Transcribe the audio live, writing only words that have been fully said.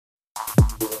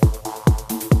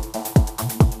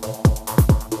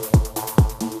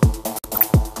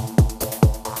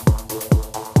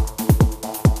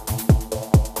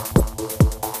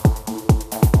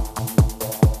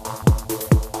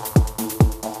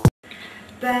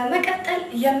በመቀጠል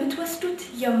የምትወስዱት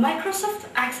የማይክሮሶፍት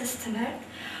አክሰስ ትምህርት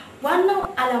ዋናው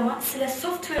ዓላማ ስለ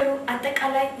ሶፍትዌሩ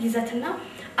አጠቃላይ ይዘትና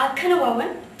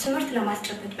አከናዋወን ትምህርት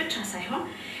ለማስጨበጥ ብቻ ሳይሆን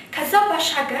ከዛ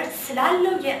ባሻገር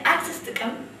ስላለው የአክሰስ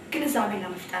ጥቅም ግንዛቤ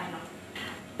ለመፍጠር ነው።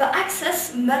 በአክሰስ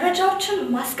መረጃዎችን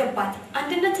ማስገባት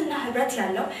አንድነትና ህብረት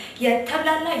ያለው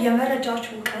የተብላላ የመረጃዎች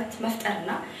ውቀት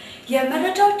መፍጠርና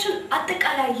የመረጃዎችን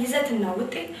አጠቃላይ ይዘትና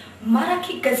ውጤት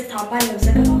ማራኪ ገጽታ ባለው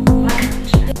ዘገባ ማቅረብ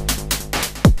ይችላል።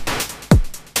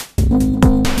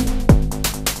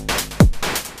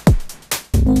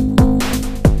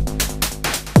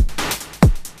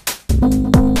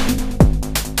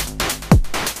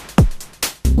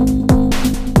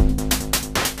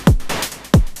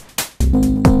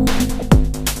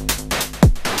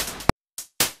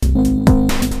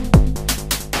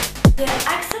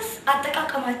 የአክሰስ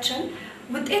አጠቃቀማችን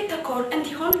ውጤት ተኮር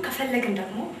እንዲሆን ከፈለግን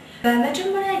ደግሞ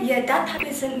በመጀመሪያ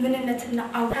የዳታቤዝን ምንነትና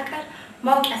አወቃቀር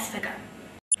ማወቅ ያስፈልጋል።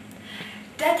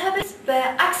 ዳታቤዝ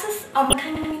በአክሰስ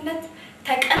አማካኝነት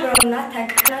ተቀንብረውና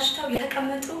ተቀናጅተው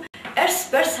የተቀመጡ እርስ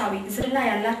በርሳዊ ዝርና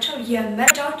ያላቸው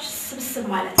የመረጃዎች ስብስብ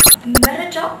ማለት ነው።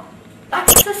 መረጃው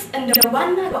አክሰስ እንደ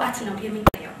ዋና ግብዓት ነው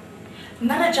የሚታየው።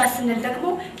 መረጃ ስንል ደግሞ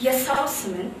የሰው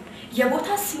ስምን፣ የቦታ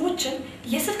ስሞችን፣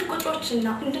 የስልክ ቁጥሮችና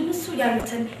እንደነሱ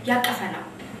ያሉትን ያቀፈ ነው።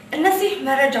 እነዚህ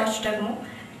መረጃዎች ደግሞ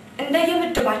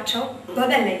እንደየምድባቸው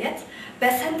በመለየት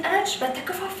በሰንጠረዥ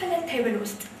በተከፋፈለ ቴብል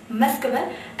ውስጥ መስግበን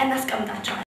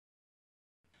እናስቀምጣቸዋለን።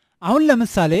 አሁን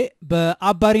ለምሳሌ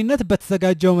በአባሪነት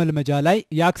በተዘጋጀው መልመጃ ላይ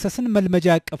የአክሰስን መልመጃ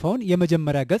ያቀፈውን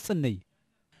የመጀመሪያ ገጽ እንይ።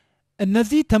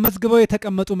 እነዚህ ተመዝግበው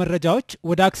የተቀመጡ መረጃዎች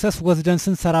ወደ አክሰስ ወስደን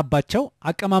ስንሰራባቸው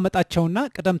አቀማመጣቸውና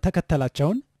ቅደም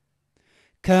ተከተላቸውን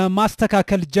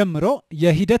ከማስተካከል ጀምሮ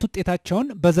የሂደት ውጤታቸውን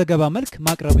በዘገባ መልክ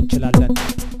ማቅረብ እንችላለን።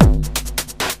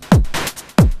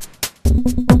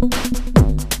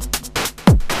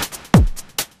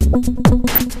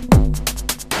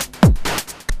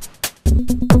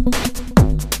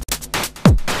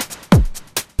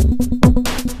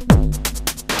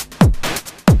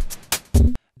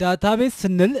 ዳታቤዝ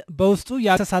ስንል በውስጡ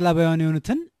የአክሰስ አላባያን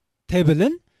የሆኑትን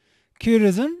ቴብልን፣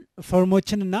 ኪውሪዝን፣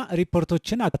 ፎርሞችንና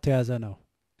ሪፖርቶችን አካቶ ነው።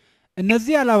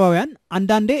 እነዚህ አላባያን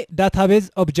አንዳንዴ ዳታቤዝ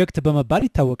ኦብጀክት በመባል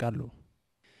ይታወቃሉ።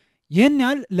 ይህን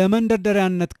ያህል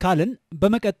ለመንደርደሪያነት ካልን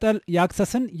በመቀጠል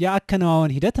የአክሰስን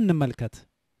የአከናዋወን ሂደት እንመልከት።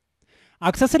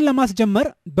 አክሰስን ለማስጀመር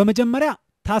በመጀመሪያ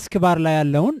ታስክ ባር ላይ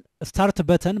ያለውን ስታርት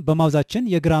በተን በማውዛችን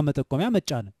የግራ መጠቆሚያ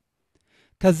መጫን፣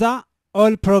 ከዛ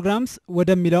ኦል ፕሮግራምስ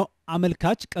ወደሚለው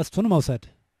አመልካች ቀስቱን መውሰድ፣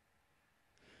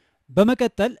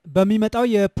 በመቀጠል በሚመጣው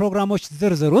የፕሮግራሞች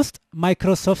ዝርዝር ውስጥ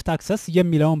ማይክሮሶፍት አክሰስ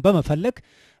የሚለውን በመፈለግ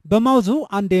በማውዙ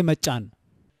አንዴ መጫን።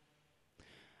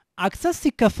 አክሰስ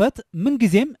ሲከፈት ምን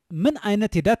ጊዜም ምን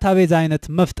አይነት የዳታቤዝ አይነት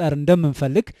መፍጠር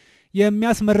እንደምንፈልግ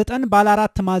የሚያስመርጠን ባለ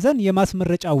 4 ማዕዘን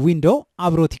የማስመረጫ ዊንዶው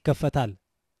አብሮት ይከፈታል።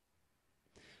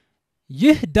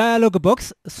 ይህ ዳያሎግ ቦክስ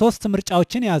 3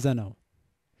 ምርጫዎችን የያዘ ነው።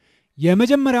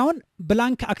 የመጀመሪያውን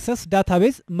ብላንክ አክሰስ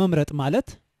ዳታቤዝ መምረጥ ማለት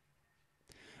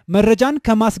መረጃን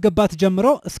ከማስገባት ጀምሮ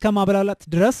እስከ ማብላላት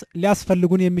ድረስ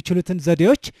ሊያስፈልጉን የሚችሉትን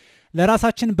ዘዴዎች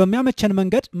ለራሳችን በሚያመቸን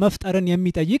መንገድ መፍጠርን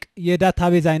የሚጠይቅ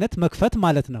የዳታቤዝ አይነት መክፈት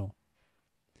ማለት ነው።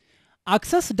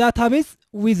 አክሰስ ዳታቤዝ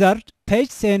ዊዛርድ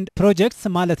ፔጅስ ኤንድ ፕሮጀክትስ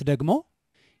ማለት ደግሞ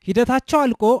ሂደታቸው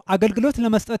አልቆ አገልግሎት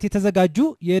ለመስጠት የተዘጋጁ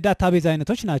የዳታቤዝ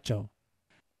አይነቶች ናቸው።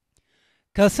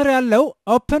 ከስር ያለው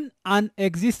ኦፕን አን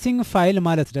ኤግዚስቲንግ ፋይል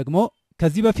ማለት ደግሞ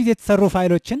ከዚህ በፊት የተሰሩ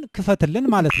ፋይሎችን ክፈትልን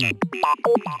ማለት ነው።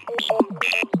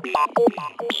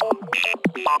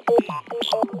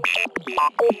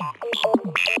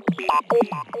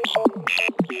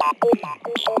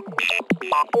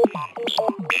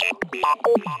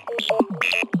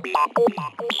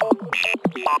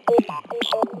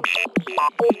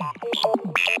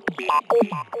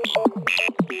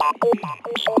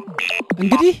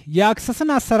 እንግዲህ የአክሰስን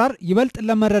አሰራር ይበልጥ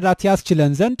ለመረዳት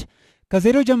ያስችለን ዘንድ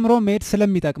ከዜሮ ጀምሮ መሄድ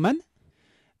ስለሚጠቅመን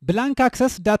ብላንክ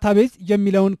አክሰስ ዳታቤዝ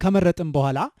የሚለውን ከመረጥን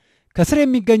በኋላ ከስር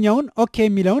የሚገኘውን ኦኬ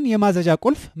የሚለውን የማዘዣ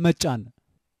ቁልፍ መጫን።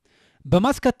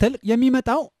 በማስከተል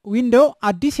የሚመጣው ዊንዶው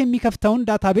አዲስ የሚከፍተውን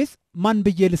ዳታቤዝ ማን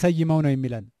ብዬ ልሰይመው ነው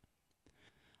የሚለን።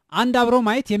 አንድ አብሮ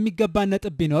ማየት የሚገባን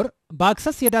ነጥብ ቢኖር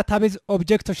በአክሰስ የዳታቤዝ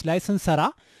ኦብጀክቶች ላይ ስንሰራ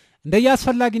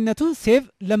እንደየአስፈላጊነቱ ሴቭ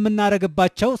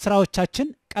ለምናረግባቸው ስራዎቻችን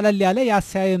ቀለል ያለ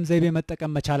የአሰያየም ዘይቤ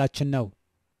መጠቀም መቻላችን ነው።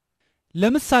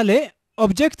 ለምሳሌ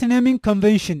ኦብጀክት ኔሚንግ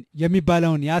ኮንቬንሽን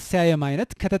የሚባለውን የአሰያየም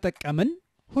አይነት ከተጠቀምን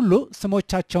ሁሉ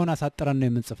ስሞቻቸውን አሳጥረን ነው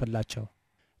የምንጽፍላቸው።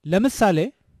 ለምሳሌ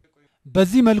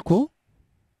በዚህ መልኩ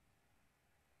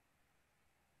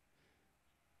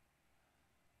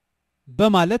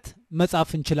በማለት መጻፍ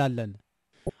እንችላለን።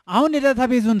 አሁን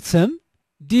የዳታቤዙን ስም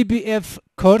dbf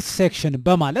ኮርስ ሴክሽን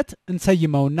በማለት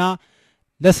እንሰይመውና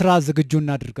ለስራ ዝግጁ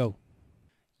እናድርገው።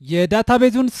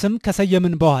 የዳታቤዙን ስም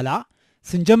ከሰየምን በኋላ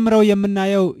ስንጀምረው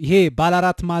የምናየው ይሄ ባለ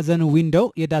 4 ማዕዘን ዊንዶው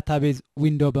የዳታቤዝ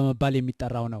ዊንዶው በመባል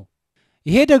የሚጠራው ነው።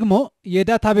 ይሄ ደግሞ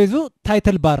የዳታቤዙ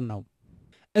ታይትል ባር ነው።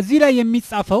 እዚህ ላይ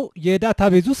የሚጻፈው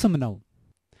የዳታቤዙ ስም ነው።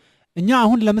 እኛ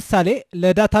አሁን ለምሳሌ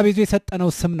ለዳታቤዙ የሰጠነው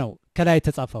ስም ነው ከላይ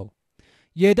የተጻፈው።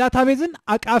 የዳታቤዝን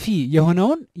አቃፊ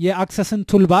የሆነውን የአክሰስን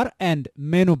ቱልባር ኤንድ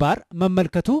ሜኑ ባር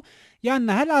መመልከቱ ያን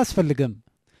ያህል አያስፈልግም።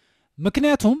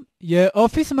 ምክንያቱም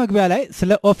የኦፊስ መግቢያ ላይ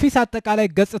ስለ ኦፊስ አጠቃላይ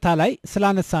ገጽታ ላይ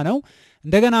ስላነሳ ነው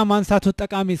እንደገና ማንሳቱ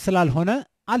ጠቃሚ ስላልሆነ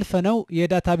አልፈነው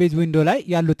የዳታቤዝ ዊንዶ ላይ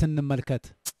ያሉትን እንመልከት።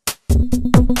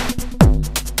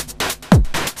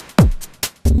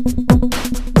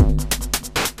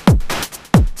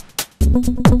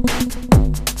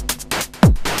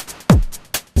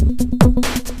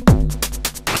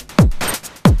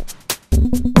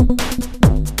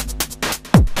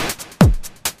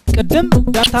 ቅድም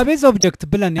ዳታቤዝ ኦብጀክት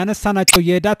ብለን ያነሳናቸው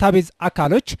የዳታቤዝ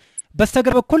አካሎች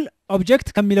በስተግራ በኩል ኦብጀክት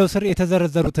ከሚለው ስር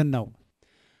የተዘረዘሩትን ነው።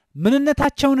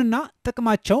 ምንነታቸውንና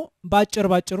ጥቅማቸው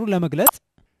ባጭሩ ለመግለጽ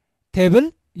ቴብል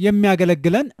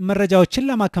የሚያገለግለን መረጃዎችን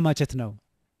ለማከማቸት ነው።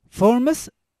 ፎርምስ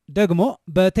ደግሞ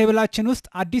በቴብላችን ውስጥ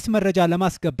አዲስ መረጃ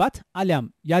ለማስገባት አሊያም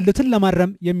ያሉትን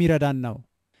ለማረም የሚረዳን ነው።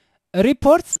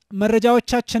 ሪፖርትስ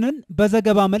መረጃዎቻችንን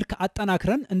በዘገባ መልክ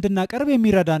አጠናክረን እንድናቀርብ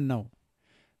የሚረዳን ነው።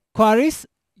 ኳሪስ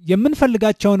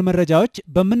የምንፈልጋቸውን መረጃዎች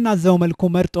በምናዘው መልኩ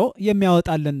መርጦ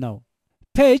የሚያወጣልን ነው።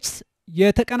 ፔጅስ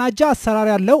የተቀናጀ አሰራር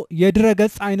ያለው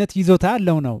የድረገጽ አይነት ይዞታ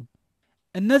ያለው ነው።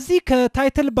 እነዚህ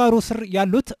ከታይትል ባሩ ስር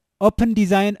ያሉት ኦፕን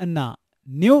ዲዛይን እና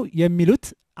ኒው የሚሉት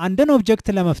አንድን ኦብጀክት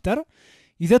ለመፍጠር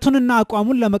ይዘቱንና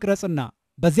አቋሙን ለመቅረጽና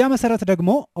በዚያ መሰረት ደግሞ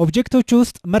ኦብጀክቶቹ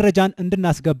ውስጥ መረጃን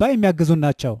እንድናስገባ የሚያግዙን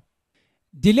ናቸው።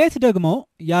 ዲሌት ደግሞ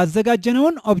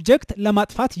ያዘጋጀነውን ኦብጀክት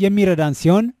ለማጥፋት የሚረዳን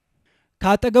ሲሆን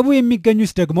ካጠገቡ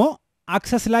የሚገኙት ደግሞ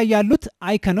አክሰስ ላይ ያሉት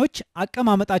አይከኖች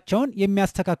አቀማመጣቸውን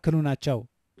የሚያስተካክሉ ናቸው።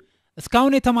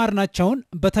 እስካሁን የተማርናቸውን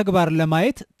በተግባር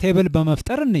ለማየት ቴብል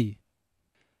በመፍጠር እንይ።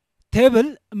 ቴብል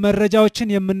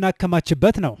መረጃዎችን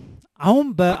የምናከማችበት ነው። አሁን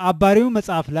በአባሪው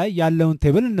መጽሐፍ ላይ ያለውን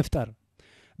ቴብል እንፍጠር።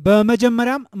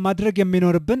 በመጀመሪያም ማድረግ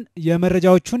የሚኖርብን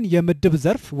የመረጃዎቹን የምድብ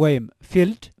ዘርፍ ወይም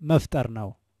ፊልድ መፍጠር ነው።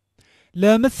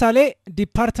 ለምሳሌ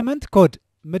ዲፓርትመንት ኮድ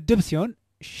ምድብ ሲሆን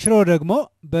ሽሮ ደግሞ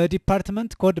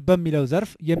በዲፓርትመንት ኮድ በሚለው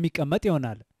ዘርፍ የሚቀመጥ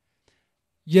ይሆናል።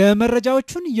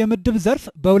 የመረጃዎቹን የምድብ ዘርፍ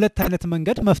በሁለት አይነት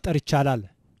መንገድ መፍጠር ይቻላል።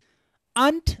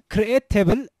 አንድ ክሪኤት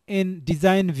ቴብል ኢን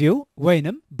ዲዛይን ቪው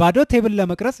ወይንም ባዶ ቴብል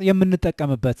ለመቅረጽ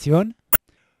የምንጠቀምበት ሲሆን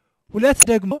ሁለት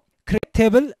ደግሞ ክሪኤት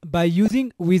ቴብል ባይ ዩዚንግ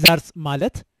ዊዛርድስ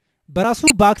ማለት በራሱ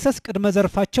በአክሰስ ቅድመ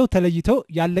ዘርፋቸው ተለይቶ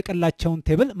ያለቀላቸውን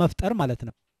ቴብል መፍጠር ማለት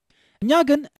ነው። እኛ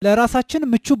ግን ለራሳችን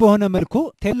ምቹ በሆነ መልኩ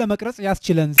ቴብል ለመቅረጽ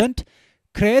ያስችለን ዘንድ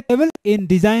ክሪኤት ቴብል ኢን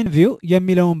ዲዛይን ቪው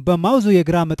የሚለውን በማውዙ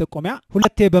የግራ መጠቆሚያ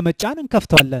ሁለቴ በመጫን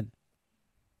እንከፍተዋለን።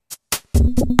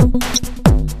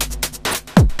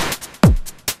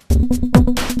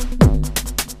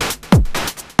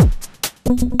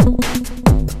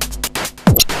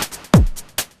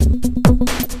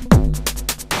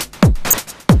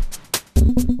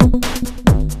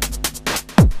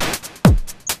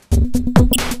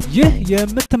 ይህ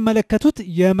የምትመለከቱት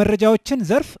የመረጃዎችን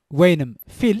ዘርፍ ወይንም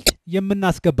ፊልድ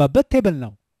የምናስገባበት ቴብል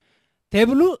ነው።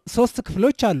 ቴብሉ 3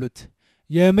 ክፍሎች አሉት።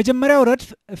 የመጀመሪያው ረድፍ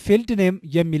ፊልድ ኔም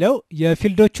የሚለው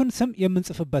የፊልዶቹን ስም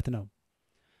የምንጽፍበት ነው።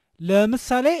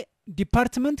 ለምሳሌ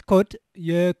ዲፓርትመንት ኮድ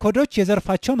የኮዶች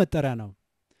የዘርፋቸው መጠሪያ ነው።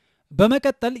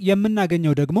 በመቀጠል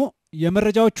የምናገኘው ደግሞ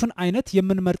የመረጃዎቹን አይነት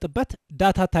የምንመርጥበት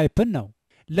ዳታ ታይፕን ነው።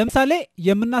 ለምሳሌ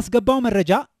የምናስገባው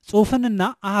መረጃ ጽሑፍንና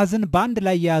አሃዝን በአንድ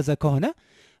ላይ የያዘ ከሆነ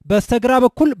በስተግራ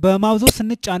በኩል በማውዙ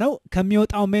ስንጫነው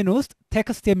ከሚወጣው ሜኑ ውስጥ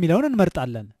ቴክስት የሚለውን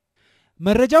እንመርጣለን።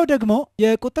 መረጃው ደግሞ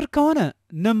የቁጥር ከሆነ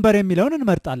ነምበር የሚለውን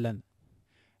እንመርጣለን።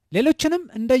 ሌሎችንም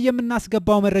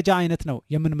እንደየምናስገባው መረጃ አይነት ነው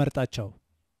የምንመርጣቸው።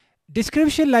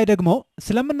 ዲስክሪፕሽን ላይ ደግሞ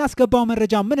ስለምናስገባው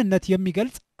መረጃ ምንነት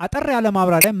የሚገልጽ አጠር ያለ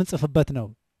ማብራሪያ የምንጽፍበት ነው።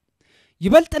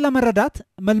 ይበልጥ ለመረዳት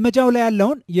መልመጃው ላይ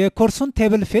ያለውን የኮርሱን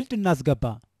ቴብል ፊልድ እናስገባ።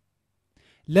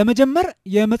 ለመጀመር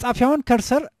የመጻፊያውን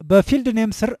ከርሰር በፊልድ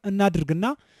ኔም ስር እናድርግና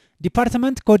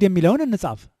ዲፓርትመንት ኮድ የሚለውን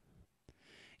እንጻፍ።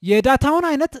 የዳታውን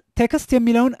አይነት ቴክስት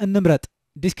የሚለውን እንምረጥ።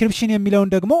 ዲስክሪፕሽን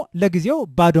የሚለውን ደግሞ ለጊዜው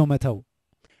ባዶ መተው።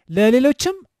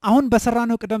 ለሌሎችም አሁን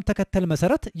በሰራነው ቅደም ተከተል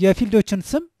መሰረት የፊልዶችን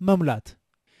ስም መሙላት።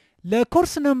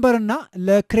 ለኮርስ ነምበር እና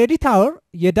ለክሬዲት አወር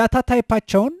የዳታ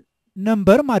ታይፓቸውን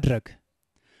ነምበር ማድረግ።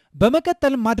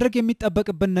 በመቀጠል ማድረግ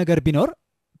የሚጠበቅብን ነገር ቢኖር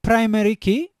ፕራይመሪ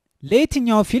ኪ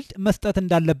ለየትኛው ፊልድ መስጠት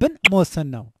እንዳለብን መወሰን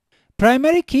ነው።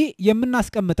 ፕራይመሪ ኪ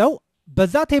የምናስቀምጠው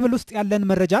በዛ ቴብል ውስጥ ያለን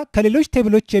መረጃ ከሌሎች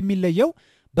ቴብሎች የሚለየው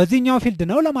በዚህኛው ፊልድ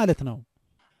ነው ለማለት ነው።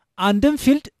 አንድን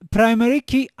ፊልድ ፕራይመሪ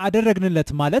ኪ አደረግንለት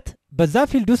ማለት በዛ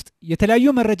ፊልድ ውስጥ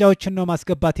የተለያዩ መረጃዎችን ነው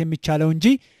ማስገባት የሚቻለው እንጂ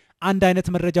አንድ አይነት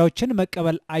መረጃዎችን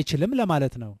መቀበል አይችልም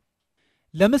ለማለት ነው።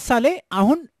 ለምሳሌ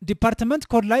አሁን ዲፓርትመንት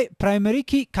ኮድ ላይ ፕራይመሪ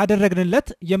ኪ ካደረግንለት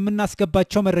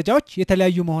የምናስገባቸው መረጃዎች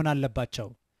የተለያዩ መሆን አለባቸው።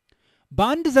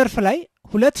 በአንድ ዘርፍ ላይ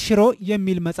 2 ሽሮ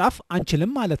የሚል መጻፍ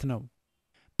አንችልም ማለት ነው።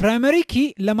 ፕራይመሪ ኪ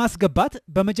ለማስገባት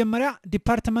በመጀመሪያ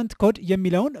ዲፓርትመንት ኮድ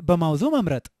የሚለውን በማውዙ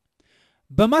መምረጥ፣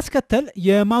 በማስከተል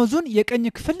የማውዙን የቀኝ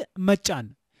ክፍል መጫን፣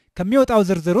 ከሚወጣው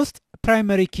ዝርዝር ውስጥ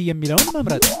ፕራይመሪ ኪ የሚለውን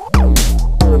መምረጥ።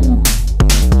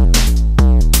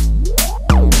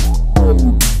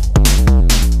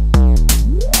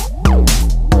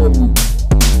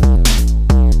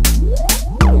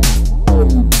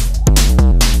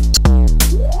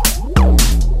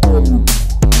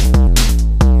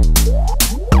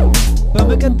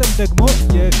 በመቀጠል ደግሞ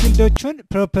የፊልዶቹን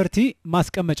ፕሮፐርቲ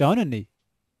ማስቀመጫውን እንይ።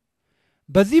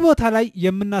 በዚህ ቦታ ላይ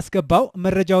የምናስገባው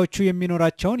መረጃዎቹ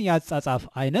የሚኖራቸውን የአጻጻፍ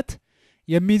አይነት፣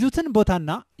 የሚይዙትን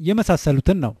ቦታና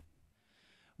የመሳሰሉትን ነው።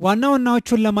 ዋና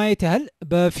ዋናዎቹን ለማየት ያህል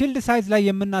በፊልድ ሳይዝ ላይ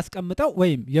የምናስቀምጠው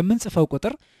ወይም የምንጽፈው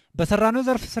ቁጥር በሰራነው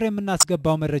ዘርፍ ስር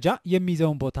የምናስገባው መረጃ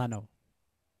የሚይዘውን ቦታ ነው።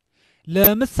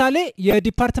 ለምሳሌ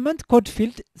የዲፓርትመንት ኮድ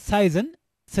ፊልድ ሳይዝን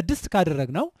 6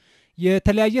 ካደረግነው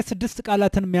የተለያየ 6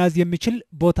 ቃላትን መያዝ የሚችል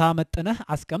ቦታ መጠነህ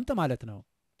አስቀምጥ ማለት ነው።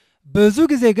 ብዙ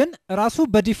ጊዜ ግን ራሱ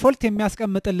በዲፎልት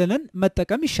የሚያስቀምጥልንን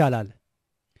መጠቀም ይሻላል።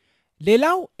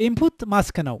 ሌላው ኢንፑት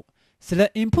ማስክ ነው። ስለ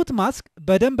ኢንፑት ማስክ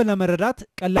በደንብ ለመረዳት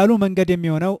ቀላሉ መንገድ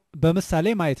የሚሆነው በምሳሌ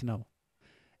ማየት ነው።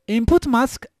 ኢንፑት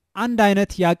ማስክ አንድ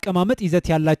አይነት የአቀማመጥ ይዘት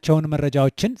ያላቸውን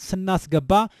መረጃዎችን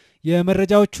ስናስገባ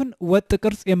የመረጃዎቹን ወጥ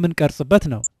ቅርጽ የምንቀርጽበት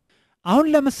ነው። አሁን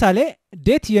ለምሳሌ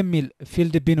ዴት የሚል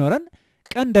ፊልድ ቢኖረን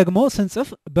ቀን ደግሞ ስንጽፍ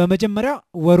በመጀመሪያ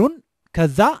ወሩን፣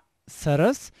 ከዛ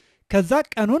ሰረዝ፣ ከዛ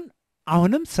ቀኑን፣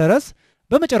 አሁንም ሰረዝ፣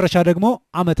 በመጨረሻ ደግሞ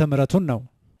ዓመተ ምህረቱን ነው።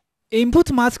 ኢንፑት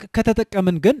ማስክ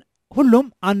ከተጠቀምን ግን ሁሉም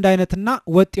አንድ አይነትና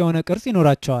ወጥ የሆነ ቅርጽ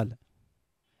ይኖራቸዋል።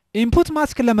 ኢንፑት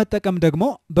ማስክ ለመጠቀም ደግሞ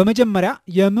በመጀመሪያ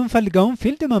የምንፈልገውን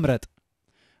ፊልድ መምረጥ፣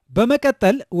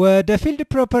 በመቀጠል ወደ ፊልድ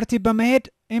ፕሮፐርቲ በመሄድ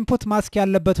ኢንፑት ማስክ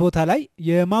ያለበት ቦታ ላይ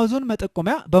የማውዙን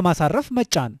መጠቆሚያ በማሳረፍ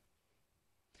መጫን።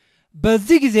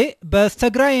 በዚህ ጊዜ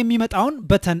በስተግራ የሚመጣውን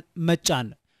በተን መጫን፣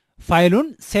 ፋይሉን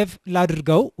ሴቭ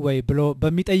ላድርገው ወይ ብሎ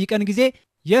በሚጠይቀን ጊዜ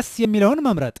የስ የሚለውን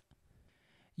መምረጥ።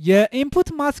 የኢንፑት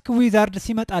ማስክ ዊዛርድ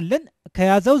ሲመጣልን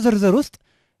ከያዘው ዝርዝር ውስጥ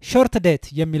ሾርት ዴት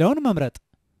የሚለውን መምረጥ።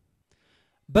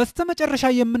 በስተመጨረሻ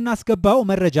የምናስገባው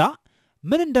መረጃ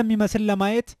ምን እንደሚመስል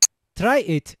ለማየት ትራይ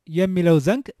ኢት የሚለው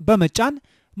ዘንግ በመጫን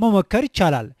መሞከር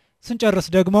ይቻላል። ስንጨርስ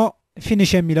ደግሞ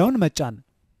ፊኒሽ የሚለውን መጫን።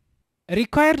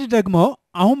 ሪኳየርድ ደግሞ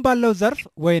አሁን ባለው ዘርፍ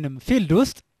ወይንም ፊልድ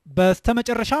ውስጥ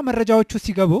በስተመጨረሻ መረጃዎቹ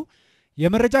ሲገቡ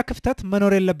የመረጃ ክፍተት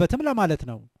መኖር የለበትም ለማለት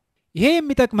ነው። ይሄ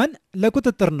የሚጠቅመን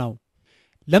ለቁጥጥር ነው።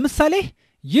 ለምሳሌ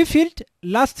ይህ ፊልድ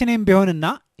ላስት ኔም ቢሆንና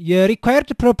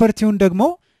የሪኳየርድ ፕሮፐርቲውን ደግሞ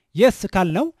የስ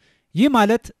ካልነው ይህ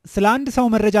ማለት ስለ አንድ ሰው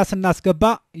መረጃ ስናስገባ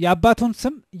የአባቱን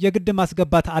ስም የግድ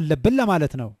ማስገባት አለብን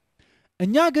ለማለት ነው።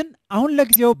 እኛ ግን አሁን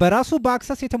ለጊዜው በራሱ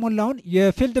በአክሰስ የተሞላውን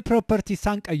የፊልድ ፕሮፐርቲ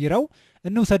ሳንቀይረው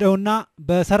እንውሰደውና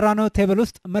በሰራነው ቴብል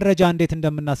ውስጥ መረጃ እንዴት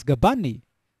እንደምናስገባ እንይ።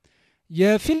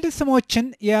 የፊልድ ስሞችን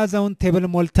የያዘውን ቴብል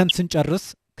ሞልተን ስንጨርስ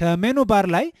ከሜኑ ባር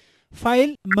ላይ ፋይል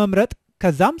መምረጥ፣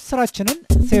 ከዛም ስራችንን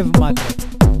ሴቭ ማድረግ።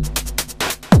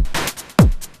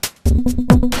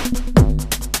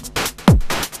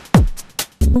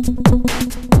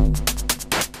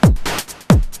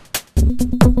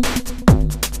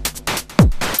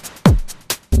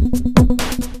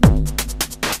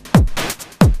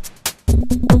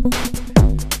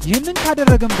 ይህንን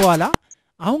ካደረግን በኋላ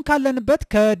አሁን ካለንበት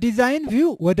ከዲዛይን ቪው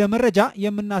ወደ መረጃ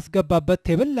የምናስገባበት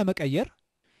ቴብል ለመቀየር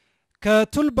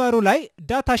ከቱልባሩ ላይ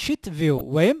ዳታ ሺት ቪው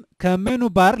ወይም ከሜኑ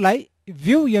ባር ላይ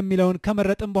ቪው የሚለውን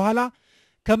ከመረጥን በኋላ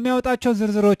ከሚያወጣቸው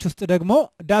ዝርዝሮች ውስጥ ደግሞ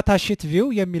ዳታ ሺት ቪው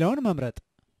የሚለውን መምረጥ።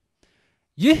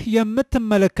 ይህ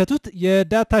የምትመለከቱት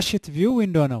የዳታ ሺት ቪው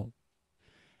ዊንዶ ነው።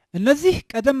 እነዚህ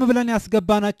ቀደም ብለን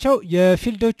ያስገባናቸው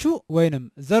የፊልዶቹ ወይንም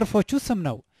ዘርፎቹ ስም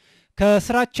ነው።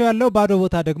 ከስራቸው ያለው ባዶ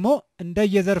ቦታ ደግሞ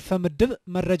እንደየዘርፈ ምድብ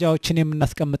መረጃዎችን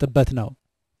የምናስቀምጥበት ነው።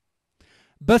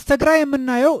 በስተግራ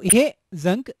የምናየው ይሄ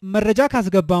ዘንግ መረጃ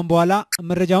ካስገባን በኋላ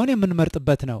መረጃውን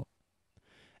የምንመርጥበት ነው።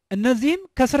 እነዚህም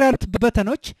ከስር ያሉት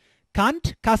በተኖች ከአንድ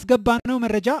ካስገባነው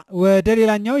መረጃ ወደ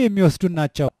ሌላኛው የሚወስዱን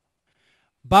ናቸው።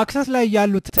 በአክሰስ ላይ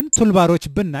ያሉትን ቱልባሮች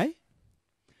ብናይ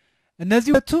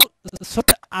እነዚህ ሁለቱ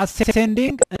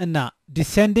አሴንዲንግ እና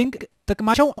ዲሴንዲንግ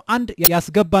ጥቅማቸው አንድ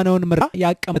ያስገባነውን መረጃ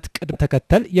የአቀማመጥ ቅደም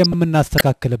ተከተል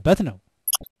የምናስተካክልበት ነው።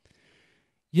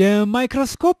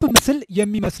 የማይክሮስኮፕ ምስል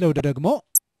የሚመስለው ደግሞ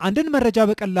አንድን መረጃ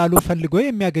በቀላሉ ፈልጎ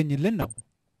የሚያገኝልን ነው።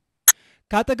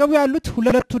 ካጠገቡ ያሉት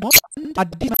ሁለቱ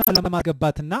አዲስ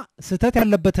ለማስገባትና ስህተት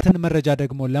ያለበትን መረጃ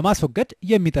ደግሞ ለማስወገድ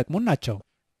የሚጠቅሙ ናቸው።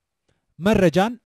 መረጃን